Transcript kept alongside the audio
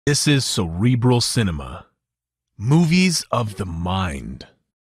This is cerebral cinema. Movies of the mind.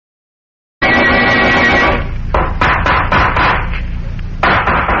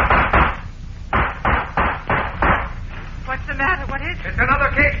 What's the matter? What is it? It's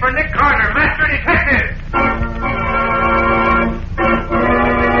another case for Nick Carter, Master Detective.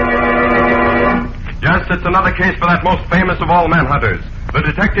 Yes, it's another case for that most famous of all manhunters, the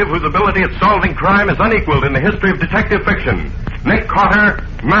detective whose ability at solving crime is unequaled in the history of detective fiction. Nick Carter,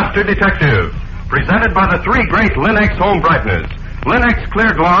 Master Detective. Presented by the three great Linux home brighteners: Linux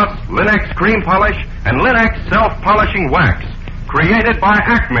Clear Gloss, Linux Cream Polish, and Linux Self-Polishing Wax. Created by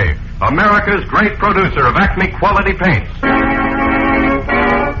Acme, America's great producer of Acme quality paints.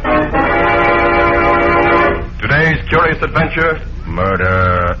 Today's curious adventure: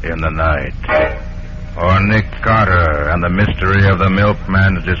 Murder in the Night. Or Nick Carter and the mystery of the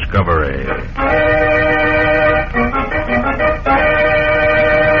milkman's discovery.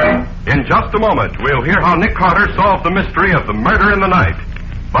 In just a moment, we'll hear how Nick Carter solved the mystery of the murder in the night.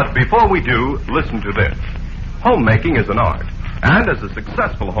 But before we do, listen to this. Homemaking is an art. And as a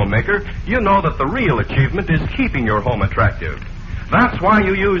successful homemaker, you know that the real achievement is keeping your home attractive. That's why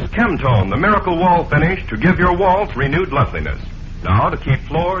you use Chemtone, the miracle wall finish, to give your walls renewed loveliness. Now, to keep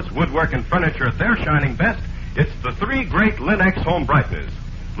floors, woodwork, and furniture at their shining best, it's the three great Linux home brighteners.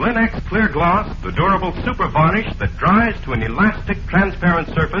 Linux Clear Gloss, the durable super varnish that dries to an elastic, transparent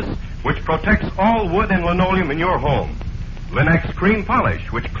surface which protects all wood and linoleum in your home. Linux Cream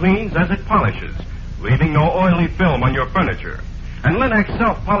Polish, which cleans as it polishes, leaving no oily film on your furniture. And Linux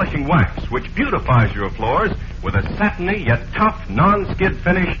Self-Polishing Wax, which beautifies your floors with a satiny yet tough, non-skid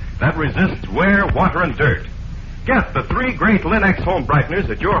finish that resists wear, water, and dirt. Get the three great Linux home brighteners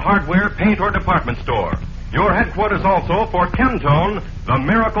at your hardware, paint, or department store. Your headquarters also for Chemtone, the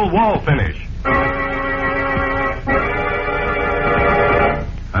miracle wall finish.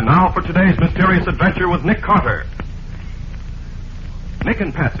 And now for today's mysterious adventure with Nick Carter. Nick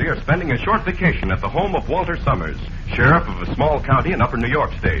and Patsy are spending a short vacation at the home of Walter Summers, sheriff of a small county in upper New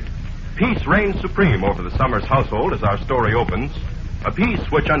York State. Peace reigns supreme over the Summers household as our story opens. A peace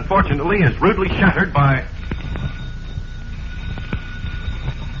which unfortunately is rudely shattered by...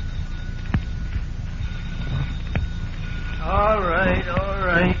 All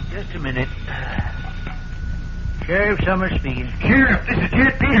right. Just a minute. Sheriff Summers speaking. Sheriff, this is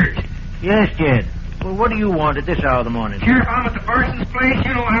Jed Peters. Yes, Jed. Well, what do you want at this hour of the morning? Sheriff, I'm at the Parsons place,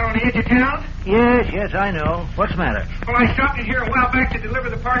 you know, out on the edge of town. Yes, I know. What's the matter? Well, I stopped in here a while back to deliver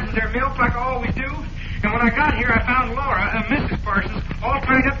the Parsons their milk like I always do. And when I got here, I found Laura, Mrs. Parsons, all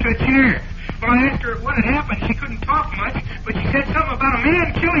tied up to a chair. When I asked her what had happened, she couldn't talk much, but she said something about a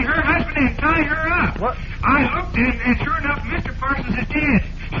man killing her husband and tying her up. What? I looked and sure enough, Mr. Parsons is dead.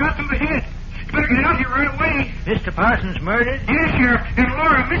 Shot through the head. You better get out here right away. Mr. Parsons murdered? Yes, Sheriff. And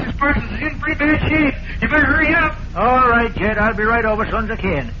Laura, Mrs. Parsons is in pretty bad shape. You better hurry up. All right, Jed. I'll be right over as soon as I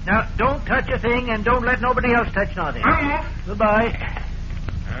can. Now, don't touch a thing and don't let nobody else touch nothing. I won't. Goodbye.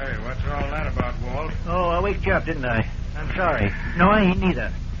 Hey, what's all that about, Walt? Oh, I waked you up, didn't I? I'm sorry. No, I ain't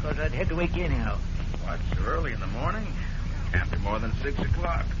neither, because I'd had to wake you anyhow. What, so early in the morning? Can't be more than 6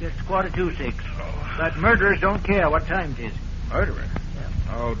 o'clock. Just 5:45. Oh. But murderers don't care what time it is. Murderer?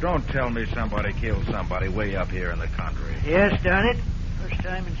 Oh, don't tell me somebody killed somebody way up here in the country. Yes, darn it. First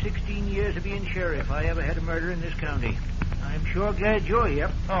time in 16 years of being sheriff I ever had a murder in this county. I'm sure glad you're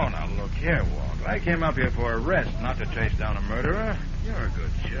here. Oh, now look here, Walt. I came up here for a rest, not to chase down a murderer. You're a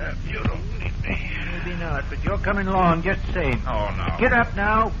good chap. You don't need me. Maybe not, but you're coming along just the same. Oh, no. Get up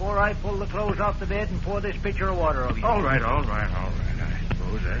now before I pull the clothes off the bed and pour this pitcher of water over you. All right. I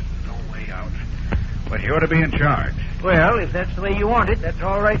suppose there's no way out. But you're to be in charge. Well, if that's the way you want it, that's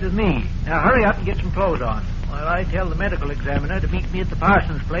all right with me. Now hurry up and get some clothes on while I tell the medical examiner to meet me at the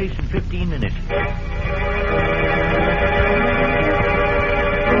Parsons place in 15 minutes.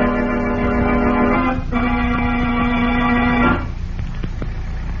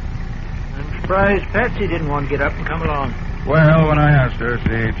 I'm surprised Patsy didn't want to get up and come along. Well, when I asked her,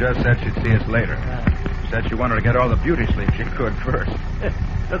 she just said she'd see us later. Said she wanted to get all the beauty sleep she could first.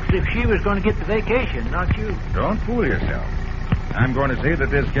 Looks as if she was going to get the vacation, not you. Don't fool yourself. I'm going to see that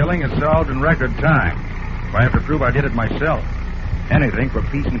this killing is solved in record time. If I have to prove I did it myself. Anything for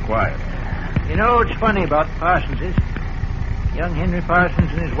peace and quiet. You know, it's funny about the Parsonses. Young Henry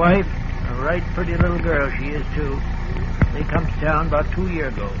Parsons and his wife, a right pretty little girl she is, too. They come to town about 2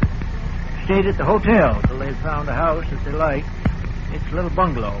 years ago. Stayed at the hotel till they found a house that they liked. It's a little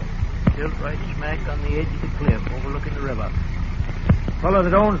bungalow, built right smack on the edge of the cliff overlooking the river. The fellow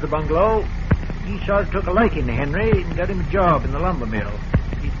that owns the bungalow, he sort of took a liking to Henry and got him a job in the lumber mill.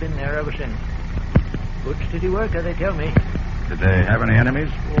 He's been there ever since. Good steady worker, they tell me. Did they have any enemies?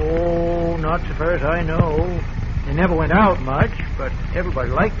 Oh, not so far as I know. They never went out much, but everybody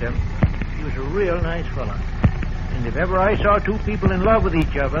liked him. He was a real nice fella. And if ever I saw two people in love with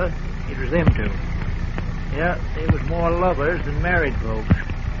each other, it was them two. Yeah, they was more lovers than married folks.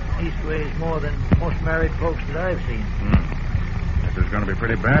 Leastways, more than most married folks that I've seen. This is going to be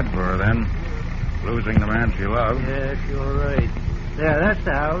pretty bad for her, then. Losing the man she loved. Yes, you're right. There, that's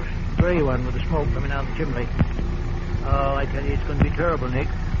the house. The gray one with the smoke coming out the chimney. Oh, I tell you, it's going to be terrible, Nick.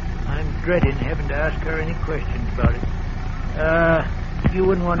 I'm dreading having to ask her any questions about it. You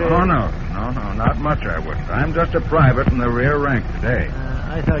wouldn't want to... No, not much I wouldn't. I'm just a private in the rear rank today.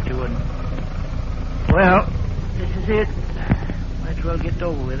 I thought you wouldn't. Well, this is it. Might as well get it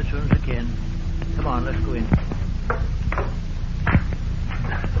over with as soon as I can. Come on, let's go in.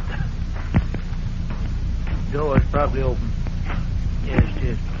 Door's probably open. Yes, it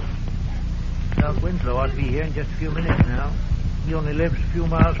is. Doc Winslow ought to be here in just a few minutes now. He only lives a few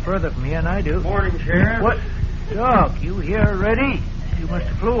miles further from here than I do. Morning, Sheriff. What? Doc, you here already? You must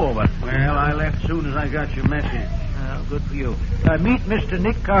have flew over. Well, I left soon as I got your message. Oh, good for you. Meet Mr.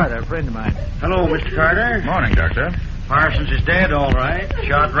 Nick Carter, a friend of mine. Hello, Mr. Carter. Morning, Doctor. Parsons is dead, all right.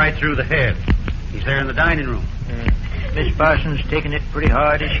 Shot right through the head. He's there in the dining room. Miss Parsons taking it pretty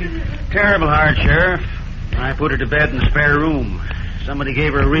hard, is she? Terrible hard, Sheriff. I put her to bed in the spare room. Somebody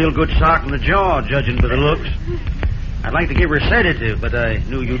gave her a real good sock in the jaw, judging by the looks. I'd like to give her a sedative, but I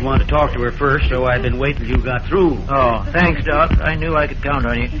knew you'd want to talk to her first, so I've been waiting till you got through. Oh, thanks, Doc. I knew I could count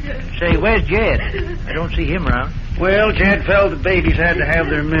on you. Say, where's Jed? I don't see him around. Well, Jed felt that babies had to have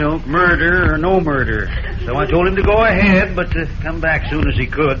their milk, murder or no murder. So I told him to go ahead, but to come back soon as he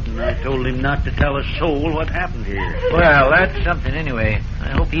could. And I told him not to tell a soul what happened here. Well, that's something anyway. I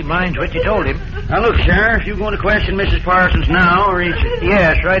hope he minds what you told him. Now, look, Sheriff, you going to question Mrs. Parsons now, or ain't you?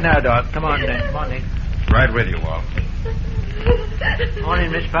 Yes, right now, Doc. Come on, then. Come on, Nick. Right with you, Walt.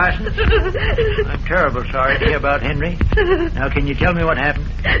 Morning, Miss Parsons. I'm terrible sorry to hear about Henry. Now, can you tell me what happened?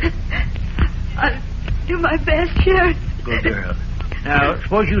 I'll do my best, Sheriff. Good girl. Now,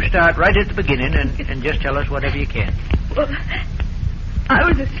 suppose you start right at the beginning and just tell us whatever you can. Well, I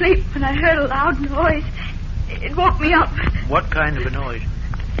was asleep when I heard a loud noise. It woke me up. What kind of a noise?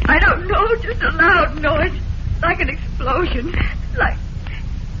 I don't know, just a loud noise. Like an explosion. Like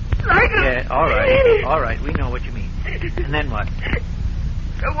a... Yeah, all right. We know what you mean. And then what?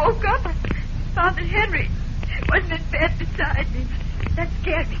 I woke up and found that Henry wasn't in bed beside me. That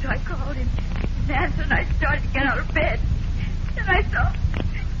scared me, so I called him. And answered, and I started to get out of bed. And I saw...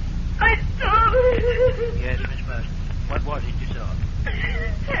 Yes, Miss Parsons. What was it you saw?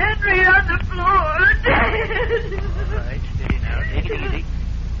 Henry on the floor, dead. All right, steady now. Take it easy.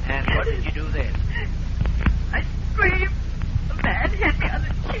 And what did you do then? I screamed. A man hit me on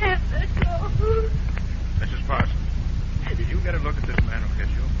the chin. That's all. Mrs. Parsons, did you get a look at this man who hit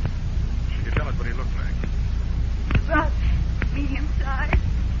you? Could you tell us what he looked like? About medium size,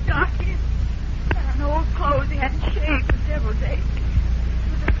 dark-skinned, and old clothes. He hadn't shaved for several days.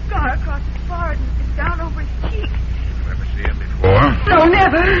 With a scar across his forehead and down over his cheek. Did you ever see him before? No,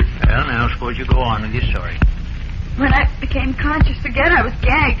 never. Well, now, suppose you go on with your story. When I became conscious again, I was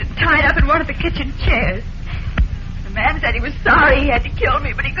gagged and tied up in one of the kitchen chairs. The man said he was sorry he had to kill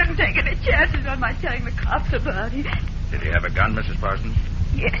me, but he couldn't take any chances on my telling the cops about it. Did he have a gun, Mrs. Parsons?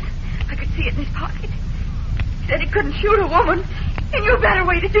 Yes, I could see it in his pocket. He said he couldn't shoot a woman. He knew a better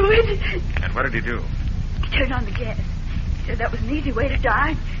way to do it. And what did he do? He turned on the gas. He said that was an easy way to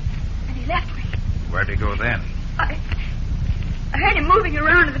die, and he left me. Where'd he go then? I heard him moving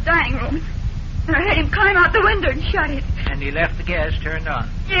around in the dining room, and I heard him climb out the window and shut it. And he left the gas turned on.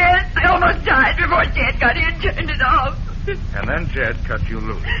 Yes, I almost died before Jed got in and turned it off. And then Jed cut you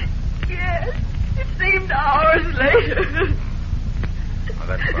loose. Yes, it seemed hours later. Well,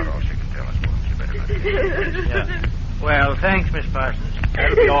 that's about all she can tell us, Walt. You better not. Yeah. Well, thanks, Miss Parsons.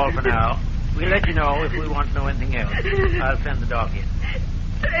 That'll be all for now. We'll let you know if we want to know anything else. I'll send the doc in.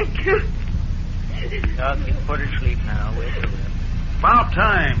 Thank you. Doc, you can put her to sleep now. Wait till then. About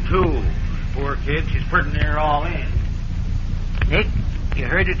time, too. Poor kid, she's pretty near all in. Nick, you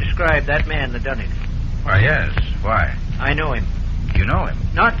heard her describe that man that done it. Why, yes. Why? I know him. You know him?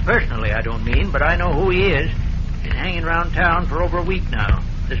 Not personally, I don't mean, but I know who he is. Been hanging around town for over a week now.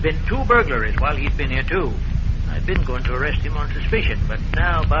 There's been 2 burglaries while he's been here, too. I've been going to arrest him on suspicion, but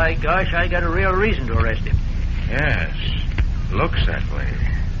now, by gosh, I got a real reason to arrest him. Yes. Looks that way.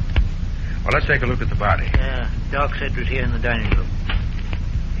 Well, let's take a look at the body. Yeah, Doc said it was here in the dining room.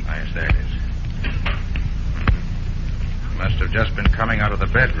 Ah, yes, there it is. Must have just been coming out of the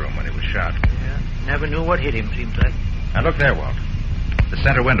bedroom when he was shot. Yeah, never knew what hit him, seems like. Now, look there, Walt. The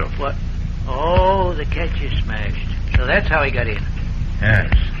center window. What? Oh, the catch is smashed. So that's how he got in.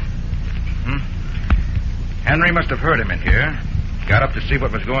 Yes. Henry must have heard him in here, got up to see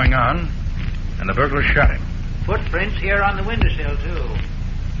what was going on, and the burglar shot him. Footprints here on the windowsill, too.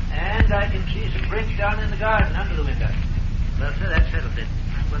 And I can see some prints down in the garden under the window. Well, sir, that settles it.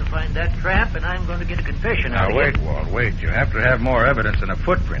 I'm going to find that tramp, and I'm going to get a confession out Now, of wait, him. Walt, wait. You have to have more evidence than a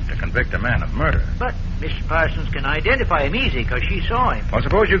footprint to convict a man of murder. But Mrs. Parsons can identify him easy because she saw him. Well,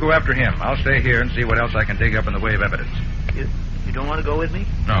 suppose you go after him. I'll stay here and see what else I can dig up in the way of evidence. You don't want to go with me?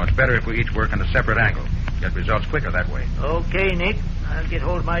 No, it's better if we each work on a separate angle. Get results quicker that way. Okay, Nick. I'll get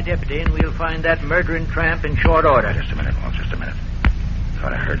hold of my deputy, and we'll find that murdering tramp in short order. Just a minute, Walt, just a minute.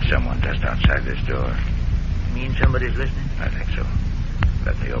 Thought I heard someone just outside this door. You mean somebody's listening? I think so.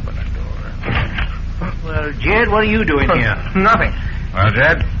 Let me open the door. Well, Jed, what are you doing here? Nothing. Well,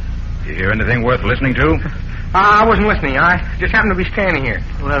 Jed, you hear anything worth listening to? I wasn't listening. I just happened to be standing here.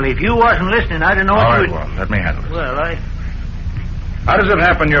 Well, if you wasn't listening, I don't know All what right, you would... Walt, let me handle it. Well, How does it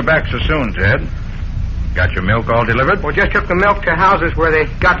happen you're back so soon, Jed? Got your milk all delivered? Well, just took the milk to houses where they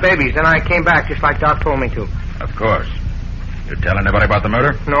got babies. Then I came back just like Doc told me to. Of course. You tell anybody about the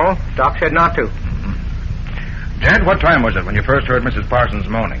murder? No, Doc said not to. Jed, what time was it when you first heard Mrs. Parsons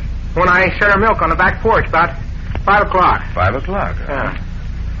moaning? When I set her milk on the back porch, about 5 o'clock. 5 o'clock. Yeah.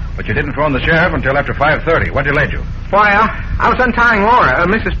 But you didn't phone the sheriff until after 5:30. What delayed you? Why, I was untying Laura,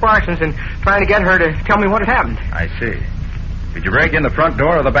 Mrs. Parsons, and trying to get her to tell me what had happened. I see. Did you break in the front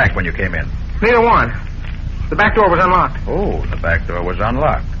door or the back when you came in? Neither one. The back door was unlocked. Oh, the back door was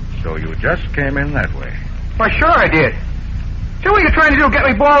unlocked. So you just came in that way. Why, sure I did. So what are you trying to do, get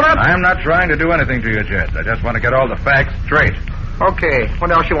me balled up? I'm not trying to do anything to you, Jed. I just want to get all the facts straight. Okay,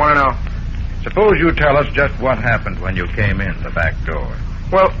 what else you want to know? Suppose you tell us just what happened when you came in the back door.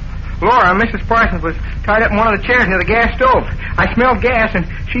 Well, Laura, Mrs. Parsons, was tied up in one of the chairs near the gas stove. I smelled gas, and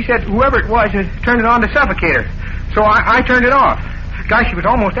she said whoever it was had turned it on to suffocate her. So I turned it off. Gosh, she was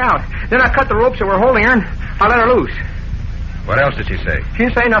almost out. Then I cut the ropes that were holding her, and I let her loose. What else did she say? She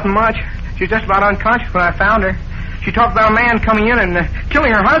didn't say nothing much. She was just about unconscious when I found her. She talked about a man coming in and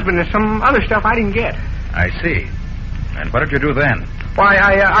killing her husband and some other stuff I didn't get. I see. And what did you do then? Why,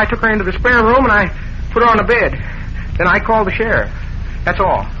 I took her into the spare room and I put her on the bed. Then I called the sheriff. That's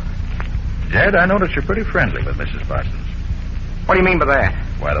all. Jed, I notice you're pretty friendly with Mrs. Parsons. What do you mean by that?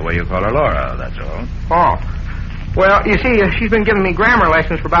 Why, the way you call her Laura, that's all. Oh. Well, you see, she's been giving me grammar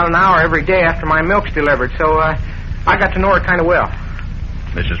lessons for about an hour every day after my milk's delivered, so I got to know her kind of well.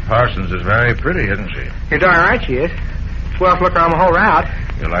 Mrs. Parsons is very pretty, isn't she? You're darn right she is. Swell to look her on the whole route.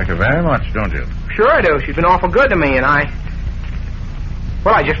 You like her very much, don't you? Sure I do. She's been awful good to me, and I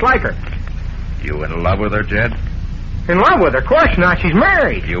just like her. You in love with her, Jed? In love with her? Of course not. She's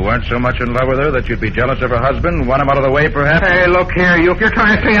married. You weren't so much in love with her that you'd be jealous of her husband, want him out of the way, perhaps? Hey, look here, you. If you're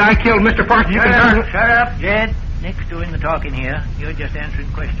trying to say I killed Mr. Parsons, you can... Shut up, Jed. Nick's doing the talking here. You're just answering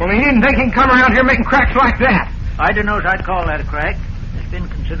questions. Well, he didn't think he can come around here making cracks like that. I don't know if I'd call that a crack. There's been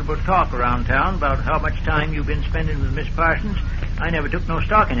considerable talk around town about how much time you've been spending with Miss Parsons. I never took no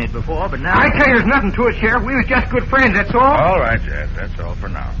stock in it before, but now... I tell you, there's nothing to it, Sheriff. We was just good friends, that's all. All right, Jed. That's all for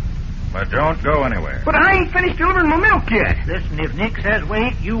now. But don't go anywhere. But I ain't finished delivering my milk yet. Listen, if Nick says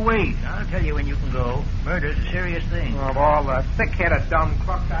wait, you wait. I'll tell you when you can go. Murder's a serious thing. Of all the thick-headed dumb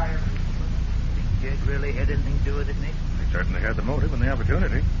clucks I ever... Jed really had anything to do with it, Nick? We certainly had the motive and the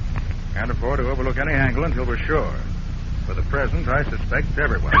opportunity. Can't afford to overlook any angle until we're sure. For the present, I suspect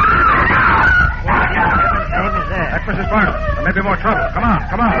everyone. What in heaven's name is that? That's Mrs. Barnum. There may be more trouble. Come on,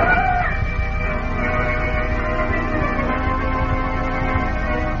 come on.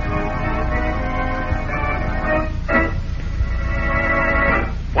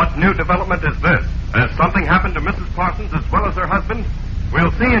 What new development is this? Has something happened to Mrs. Parsons as well as her husband?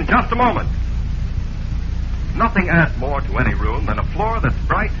 We'll see in just a moment. Nothing adds more to any room than a floor that's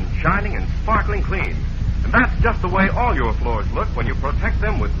bright and shining and sparkling clean. And that's just the way all your floors look when you protect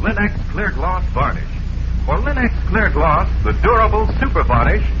them with Linex Clear Gloss Varnish. For Linex Clear Gloss, the durable super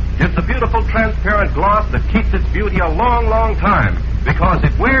varnish, gives a beautiful transparent gloss that keeps its beauty a long, long time because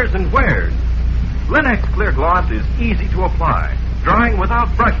it wears and wears. Linex Clear Gloss is easy to apply, drying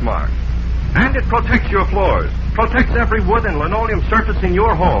without brush marks. And it protects your floors, protects every wood and linoleum surface in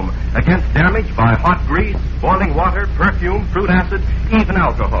your home against damage by hot grease, boiling water, perfume, fruit acid, even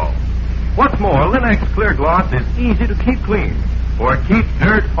alcohol. What's more, Linex Clear Gloss is easy to keep clean, for it keeps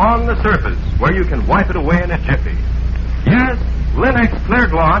dirt on the surface where you can wipe it away in a jiffy. Yes, Linex Clear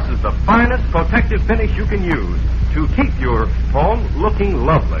Gloss is the finest protective finish you can use to keep your home looking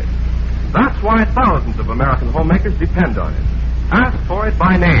lovely. That's why thousands of American homemakers depend on it. Ask for it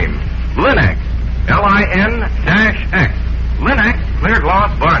by name. Linex, Lin-X, Linex Clear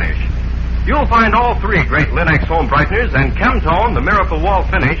Gloss Varnish. You'll find all three great Linux home brighteners and Chemtone, the miracle wall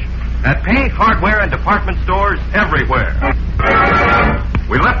finish, at paint, hardware, and department stores everywhere.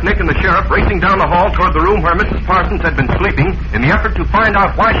 We left Nick and the sheriff racing down the hall toward the room where Mrs. Parsons had been sleeping in the effort to find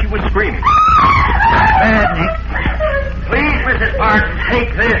out why she was screaming. Bad, Nick. Please, Mrs. Parsons, take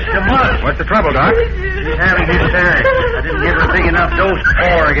this. The must. What's the trouble, Doc? She's having hysterics. I didn't give her a big enough dose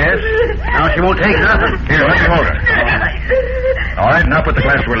before, I guess. Now she won't take nothing. Here, let me hold her. All right, now put the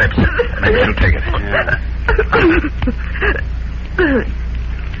glass to her lips. Maybe she'll take it.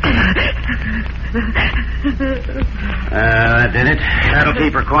 That did it. That'll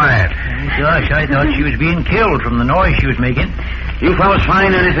keep her quiet. Gosh, I thought she was being killed from the noise she was making. You fellas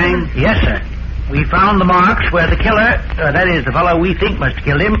find anything? Yes, sir. We found the marks where the killer, that is, the fellow we think must have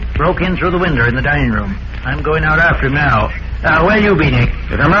killed him, broke in through the window in the dining room. I'm going out after him now. Where'll you be, Nick?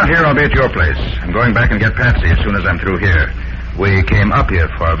 If I'm not here, I'll be at your place. I'm going back and get Patsy as soon as I'm through here. We came up here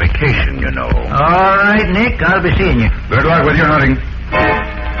for a vacation, you know. All right, Nick. I'll be seeing you. Good luck with your hunting.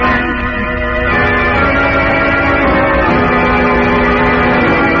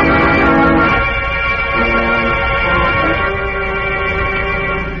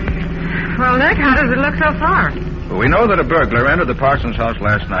 Well, Nick, how does it look so far? Well, we know that a burglar entered the Parsons house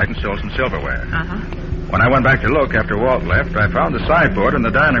last night and stole some silverware. Uh-huh. When I went back to look after Walt left, I found the sideboard in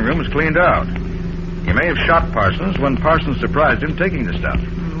the dining room was cleaned out. He may have shot Parsons when Parsons surprised him taking the stuff.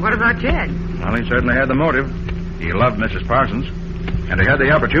 What about Jed? Well, he certainly had the motive. He loved Mrs. Parsons, and he had the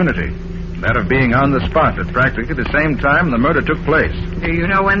opportunity, that of being on the spot at practically the same time the murder took place. Do you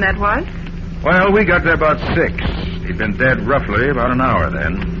know when that was? Well, we got there about 6. He'd been dead roughly about an hour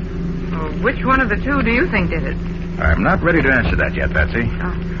then. Well, which one of the two do you think did it? I'm not ready to answer that yet, Patsy.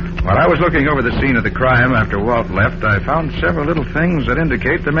 Oh. While I was looking over the scene of the crime after Walt left, I found several little things that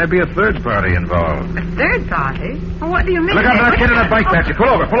indicate there may be a third party involved. A third party? Well, what do you mean? Look out for that kid on that bike, Patsy. Pull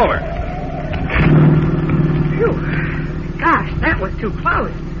over, pull over. Phew. Gosh, that was too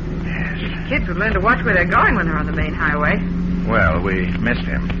close. Yes. Kids would learn to watch where they're going when they're on the main highway. Well, we missed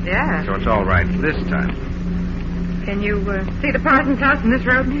him. Yeah. So it's all right this time. Can you see the Parsons house in this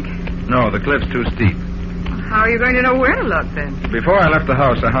road, Nick? No, the cliff's too steep. How are you going to know where to look, then? Before I left the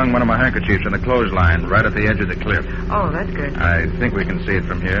house, I hung one of my handkerchiefs in the clothesline right at the edge of the cliff. Oh, that's good. I think we can see it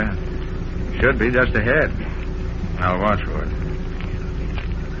from here. Should be just ahead. I'll watch for it.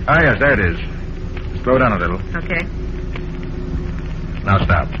 Ah, yes, there it is. Slow down a little. Okay. Now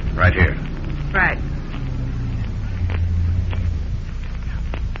stop. Right here. Right.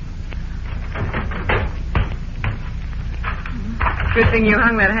 Good thing you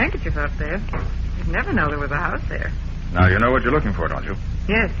hung that handkerchief up there. You'd never know there was a house there. Now, you know what you're looking for, don't you?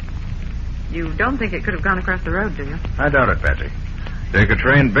 Yes. You don't think it could have gone across the road, do you? I doubt it, Patsy. Take a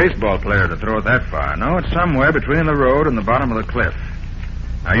trained baseball player to throw it that far. No, it's somewhere between the road and the bottom of the cliff.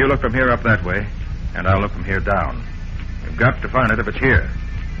 Now, you look from here up that way, and I'll look from here down. We've got to find it if it's here.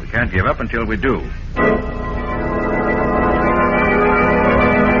 We can't give up until we do.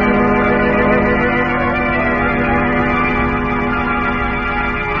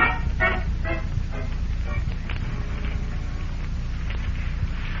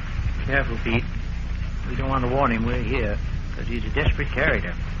 Careful, Pete. We don't want to warn him we're here, because he's a desperate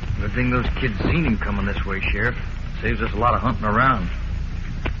character. Good thing those kids seen him coming this way, Sheriff. Saves us a lot of hunting around.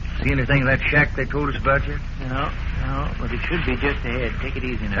 See anything in that shack they told us about you? No, but it should be just ahead. Take it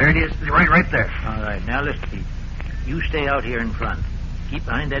easy now. There it is. Right there. All right, now listen, Pete. You stay out here in front. Keep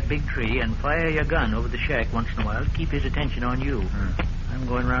behind that big tree and fire your gun over the shack once in a while to keep his attention on you. I'm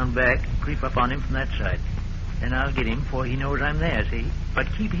going round back and creep up on him from that side. Then I'll get him before he knows I'm there, see?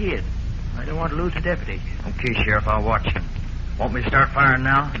 But keep hid. I don't want to lose the deputy. Okay, Sheriff, I'll watch him. Want me to start firing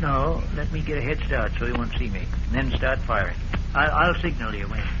now? No, let me get a head start so he won't see me. And then start firing. I'll signal you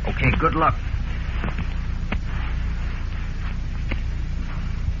when. Okay, good luck.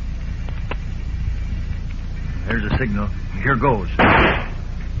 There's the signal. Here goes.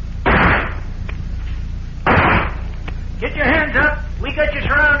 Get your hands up. We got you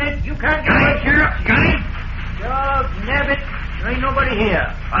surrounded. You can't get away, Sheriff. Got him? Dog, nabbit. There ain't nobody here.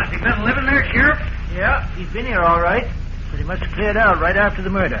 Has he been living there, Sheriff? Yeah, he's been here all right. But he must have cleared out right after the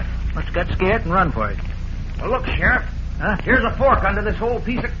murder. Must have got scared and run for it. Well, look, Sheriff. Huh? Here's a fork under this old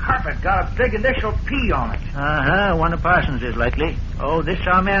piece of carpet. Got a big initial P on it. Uh-huh. One of Parsons is likely. Oh, this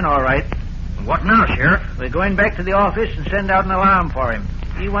our man, all right. What now, Sheriff? We're going back to the office and send out an alarm for him.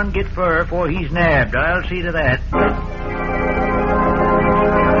 He won't get fur before he's nabbed. I'll see to that.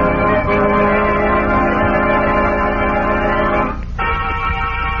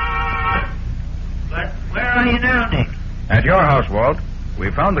 But where are you now, Nick? At your house, Walt. We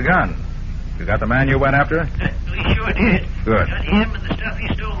found the gun. You got the man you went after? We sure did. Good. Got him and the stuff he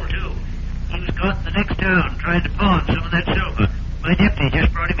stole, too. He was caught in the next town trying to pawn some of that silver. My deputy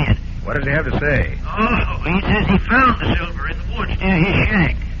just brought him in. What does he have to say? Oh, he says he found the silver in the woods near his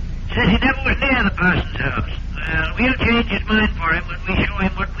shack. Says he never was near the parson's house. Well, we'll change his mind for him when we show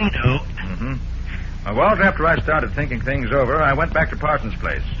him what we know. Mm-hmm. Well, Walt, after I started thinking things over, I went back to Parsons'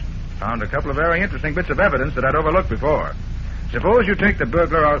 place. Found a couple of very interesting bits of evidence that I'd overlooked before. Suppose you take the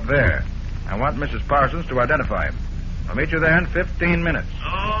burglar out there. I want Mrs. Parsons to identify him. I'll meet you there in 15 minutes.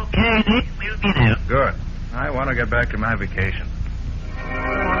 Okay, Nick. We'll be there. Good. I want to get back to my vacation.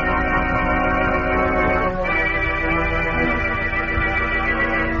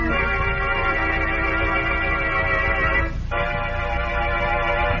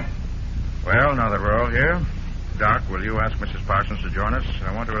 Well, now that we're all here, Doc, will you ask Mrs. Parsons to join us?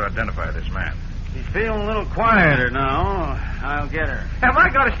 I want her to identify this man. She's feeling a little quieter now. I'll get her. Have I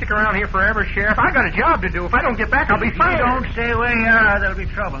got to stick around here forever, Sheriff? I got a job to do. If I don't get back, I'll be If you fired. don't stay where you are, there'll be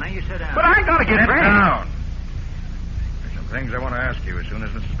trouble. Now you sit down. But I got to get Sit back. down. There's some things I want to ask you as soon as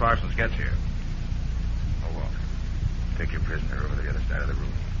Mrs. Parsons gets here. Oh, Walt, take your prisoner over to the other side of the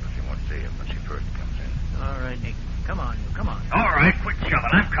room. She won't see him when she first comes in. All right, Nick. Come on. All right, quit shoving.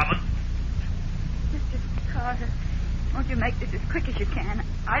 I'm coming. Mr. Carter, won't you make this as quick as you can?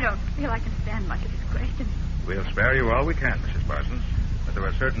 I don't feel I can stand much of this question. We'll spare you all we can, Mrs. Parsons. But there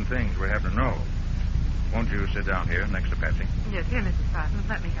are certain things we have to know. Won't you sit down here next to Patsy? Yes, here, Mrs. Parsons.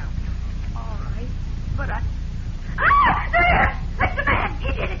 Let me help you. All right, but I... Ah! There! That's the man! He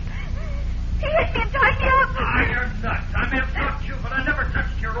did it! He hit me and tied me up! Ah, you're nuts. I may have touched you, but I never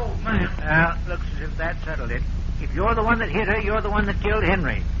touched your old man. Looks as if that settled it. If you're the one that hit her, you're the one that killed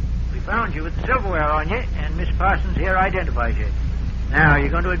Henry. We found you with the silverware on you, and Miss Parsons here identifies you. Now, you're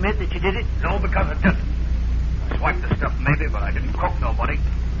going to admit that you did it? No, because I didn't. I swiped the stuff maybe, but I didn't croak nobody.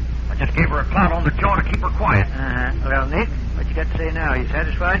 I just gave her a clout on the jaw to keep her quiet. Well, Nick, what you got to say now? You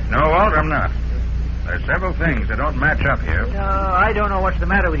satisfied? No, Walt, I'm not. There's several things that don't match up here. No, I don't know what's the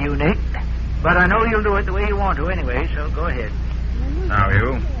matter with you, Nick. But I know you'll do it the way you want to anyway, so go ahead. Now,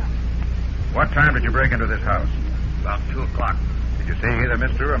 you. What time did you break into this house? About 2 o'clock. Did you see either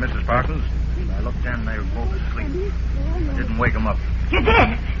Mr. or Mrs. Parsons? I looked in, they were both asleep. I didn't wake them up. You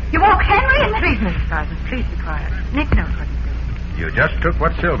did! You woke Henry and... Please, Mrs. Parsons, please be quiet. Nick knows what he's doing. You just took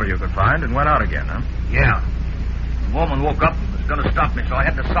what silver you could find and went out again, huh? Yeah. The woman woke up and was going to stop me, so I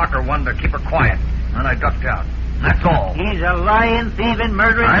had to sock her one to keep her quiet. And I ducked out. That's all. He's a lying, thieving,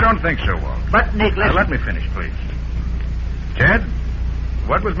 murdering... I don't think so, Walt. But, Nick, Now, listen... let me finish, please. Jed,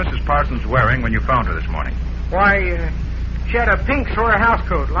 what was Mrs. Parsons wearing when you found her this morning? Why, she had a pink sort of house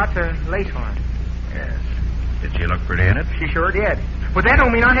coat, lots of lace on it. Yes. Did she look pretty in it? She sure did. But that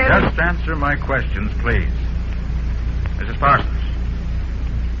don't mean I had... Just answer my questions, please. Mrs. Parsons,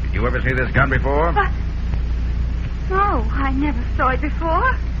 did you ever see this gun before? What? No, I never saw it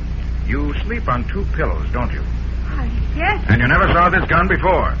before. You sleep on 2 pillows, don't you? Yes. And you never saw this gun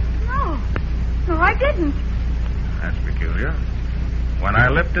before? No. No, I didn't. That's peculiar. When I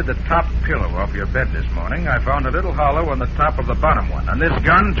lifted the top pillow off your bed this morning, I found a little hollow on the top of the bottom one, and this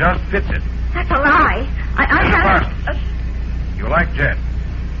gun just fits it. That's a lie. I Mrs. have... Parsons, you like Jed.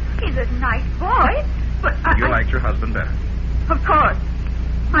 He's a nice boy, but You liked your husband better. Of course.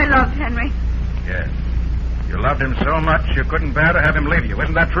 I loved Henry. Yes. You loved him so much you couldn't bear to have him leave you.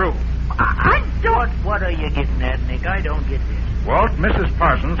 Isn't that true? I don't... What are you getting at, Nick? I don't get this. Walt, Mrs.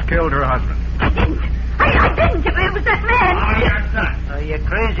 Parsons killed her husband. I didn't. I didn't. It was that man. Oh, you're nuts. Are you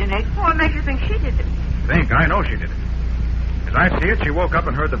crazy, Nick? What makes you think she did it? Think, I know she did it. As I see it, she woke up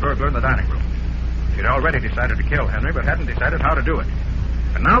and heard the burglar in the dining room. She'd already decided to kill Henry, but hadn't decided how to do it.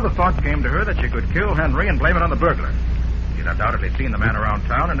 And now the thought came to her that she could kill Henry and blame it on the burglar. She'd undoubtedly seen the man around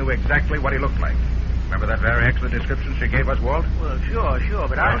town and knew exactly what he looked like. Remember that very excellent description she gave us, Walt? Well, sure,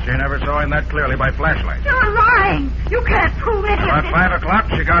 but Well, she never saw him that clearly by flashlight. You're lying. You can't prove any of About this. 5 o'clock,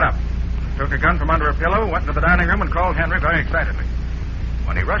 she got up, took a gun from under her pillow, went into the dining room, and called Henry very excitedly.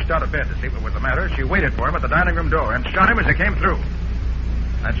 When he rushed out of bed to see what was the matter, she waited for him at the dining room door and shot him as he came through.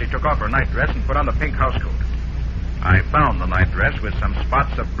 Then she took off her nightdress and put on the pink housecoat. I found the nightdress with some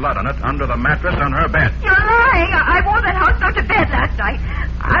spots of blood on it under the mattress on her bed. You're lying. I wore that housecoat to bed last night.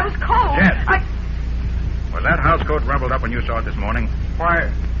 I was cold. Yes. Was that housecoat rumpled up when you saw it this morning? Why...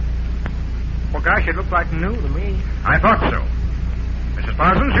 Well, gosh, it looked like new to me. I thought so. Mrs.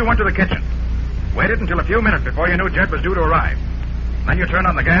 Parsons, you went to the kitchen. Waited until a few minutes before you knew Jed was due to arrive. Then you turned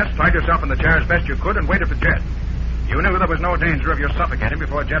on the gas, tied yourself in the chair as best you could, and waited for Jed. You knew there was no danger of your suffocating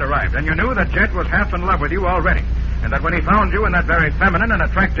before Jed arrived, and you knew that Jed was half in love with you already, and that when he found you in that very feminine and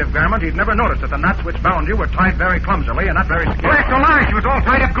attractive garment, he'd never noticed that the knots which bound you were tied very clumsily and not very skillfully. Well, that's a lie. She was all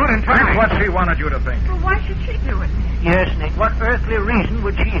tied up good and tight. That's what she wanted you to think. Well, why should she do it, Nick? Yes, Nick. What earthly reason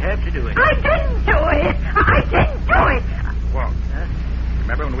would she have to do it? I didn't do it. I didn't do it. Walt,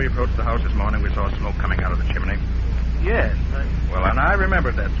 remember when we approached the house this morning, we saw smoke coming out of the chimney? Yes, but... Well, and I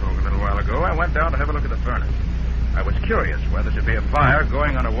remembered that smoke a little while ago. I went down to have a look at the furnace. I was curious whether there'd be a fire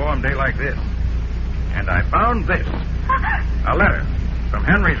going on a warm day like this. And I found this. A letter from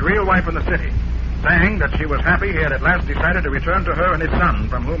Henry's real wife in the city, saying that she was happy he had at last decided to return to her and his son,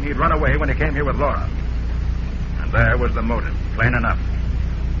 from whom he'd run away when he came here with Laura. And there was the motive, plain enough.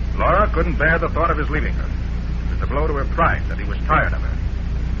 Laura couldn't bear the thought of his leaving her. It was a blow to her pride that he was tired of her.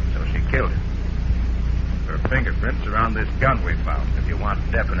 So she killed him. Her fingerprints are on this gun we found, if you want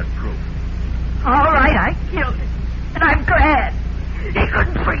definite proof. All right, I killed him. And I'm glad. He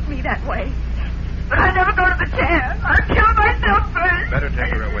couldn't treat me that way. But I'll never go to the chair. I'll kill myself first. Better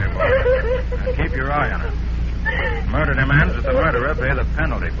take her away, Walter. And keep your eye on her. Murder demands that the murderer pay the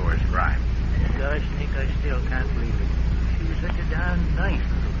penalty for his crime. Gosh, Nick, I still can't believe it. She was such a darn nice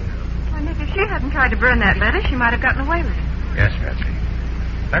little girl. Why, Nick, if she hadn't tried to burn that letter, she might have gotten away with it. Yes, Patsy.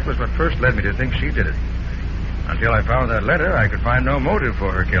 That was what first led me to think she did it. Until I found that letter, I could find no motive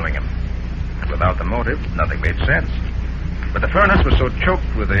for her killing him. And without the motive, nothing made sense. But the furnace was so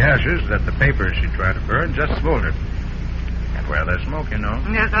choked with the ashes that the papers she tried to burn just smoldered. And where there's smoke, you know.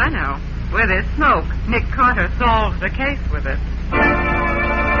 Yes, I know. Where there's smoke, Nick Carter solves the case with it.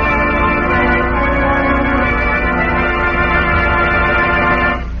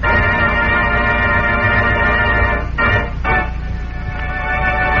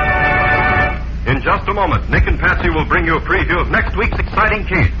 In just a moment, Nick and Patsy will bring you a preview of next week's exciting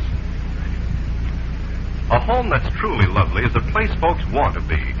case. A home that's truly lovely is a place folks want to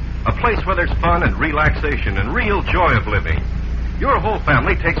be. A place where there's fun and relaxation and real joy of living. Your whole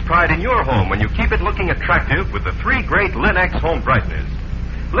family takes pride in your home when you keep it looking attractive with the three great Linux home brighteners.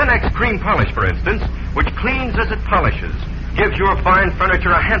 Linux Cream Polish, for instance, which cleans as it polishes, gives your fine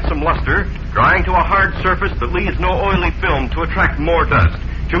furniture a handsome luster, drying to a hard surface that leaves no oily film to attract more dust,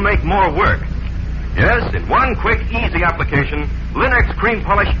 to make more work. Yes, in one quick, easy application, Linux Cream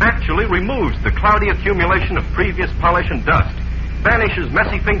Polish actually removes the cloudy accumulation of previous polish and dust, banishes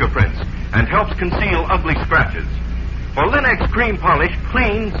messy fingerprints, and helps conceal ugly scratches. For Linux Cream Polish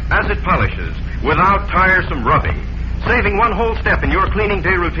cleans as it polishes, without tiresome rubbing, saving one whole step in your cleaning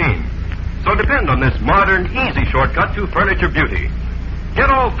day routine. So depend on this modern, easy shortcut to furniture beauty.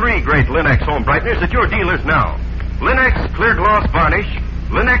 Get all three great Linux home brighteners at your dealers now. Linux Clear Gloss Varnish,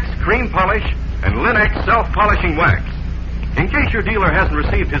 Linux Cream Polish, and Linux Self-Polishing Wax. In case your dealer hasn't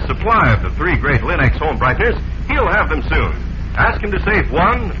received his supply of the three great Linux home brighteners, he'll have them soon. Ask him to save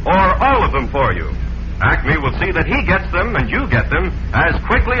one or all of them for you. Acme will see that he gets them and you get them as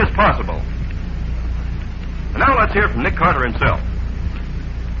quickly as possible. And now let's hear from Nick Carter himself.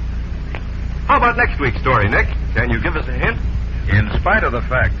 How about next week's story, Nick? Can you give us a hint? In spite of the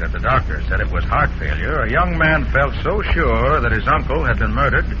fact that the doctor said it was heart failure, a young man felt so sure that his uncle had been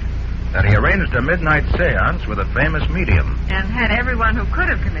murdered that he arranged a midnight seance with a famous medium. And had everyone who could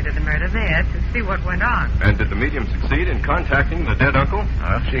have committed the murder there to see what went on. And did the medium succeed in contacting the dead uncle?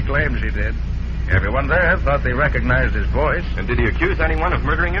 Well, she claims she did. Everyone there thought they recognized his voice. And did he accuse anyone of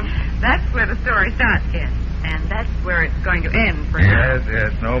murdering him? That's where the story starts, Ken. And that's where it's going to end for now.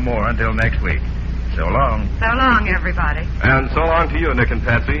 Yes, no more until next week. So long. So long, everybody. And so long to you, Nick and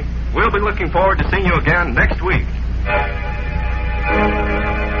Patsy. We'll be looking forward to seeing you again next week.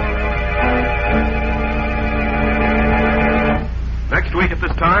 Next week at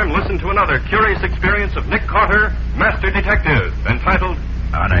this time, listen to another curious experience of Nick Carter, Master Detective, entitled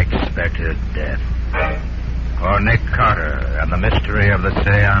Unexpected Death. For Nick Carter and the mystery of the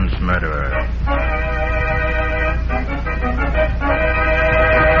seance murderer.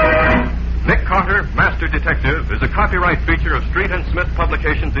 Nick Carter, Master Detective, is a copyright feature of Street and Smith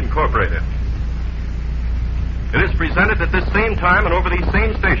Publications, Incorporated. It is presented at this same time and over these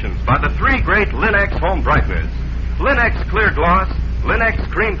same stations by the three great Linux home brighteners. Linux Clear Gloss, Linux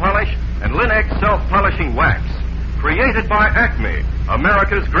Cream Polish, and Linux Self-Polishing Wax. Created by Acme,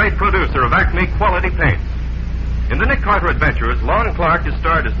 America's great producer of Acme quality paints. In the Nick Carter Adventures, Lon Clark is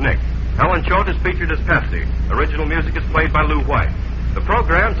starred as Nick. Helen Choate is featured as Patsy. Original music is played by Lou White. The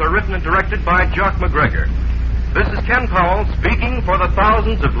programs are written and directed by Jock McGregor. This is Ken Powell speaking for the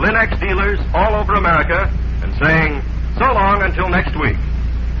thousands of Linux dealers all over America and saying so long until next week.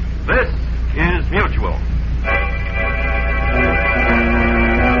 This is Mutual.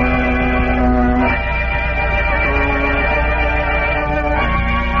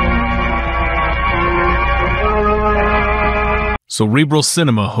 Cerebral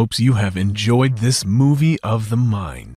Cinema hopes you have enjoyed this movie of the mind.